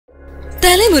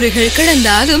தலைமுறைகள்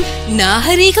கடந்தாலும்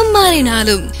நாகரீகம்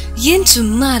மாறினாலும்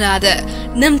என்றும் மாறாத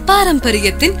நம்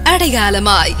பாரம்பரியத்தின்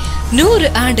அடையாளமாய் 100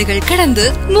 ஆண்டுகள் கடந்து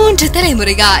 3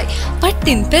 தலைமுறையாய்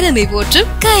பட்டின் பெருமை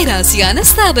போற்றும் கைராசியான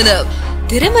ஸ்தாபனம்.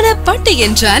 திருமண பட்டு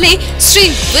என்றாலே ஸ்ரீ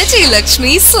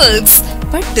விஜயலட்சுமி சில்க்ஸ்.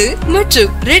 பட்டு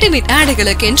மற்றும் ரெடிமேட்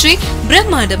ஆடைகளுக்கென்றே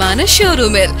பிரம்மாண்டமான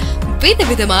ஷோரூமில்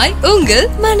விதவிதமாய் உங்கள்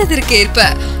மனதிற்கேற்ப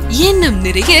எண்ணம்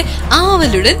நிறைய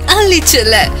ஆவலுடன் அள்ளி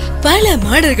செல்ல பல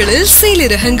மாடல்களில் சேலை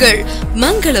ரகங்கள்,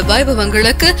 மங்கள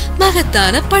வைபவங்களுக்கு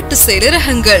மகத்தான பட்டு சேலை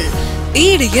ரகங்கள்,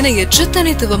 ஈடு இணையற்ற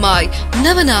தனித்துவமாய்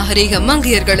நவநாகரிக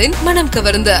மங்கையர்களின் மனம்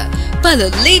கவர்ந்த பல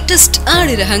லேட்டஸ்ட்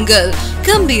ஆடை ரகங்கள்,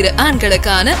 கம்பீர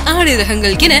ஆண்களுக்கான ஆடை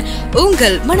ரகங்கள் என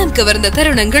உங்கள் மனம் கவர்ந்த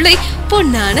தருணங்களை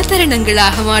பொன்னான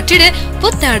தருணங்களாக மாற்றிட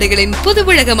புத்தாடைகளின் புது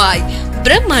உலகமாய்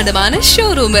பிரம்மாண்டமான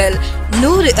ஷோரூமில்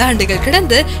 100 ஆண்டுகள்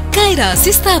கடந்த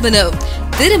கைராசி ஸ்தாபனம்.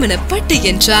 திருமண பட்டு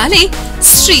என்றாலே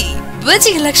ஸ்ரீ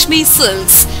விஜயலட்சுமி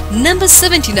சில்க்ஸ், நம்பர்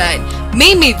 79,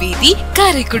 மேமே வீதி,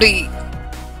 காரைக்குடி.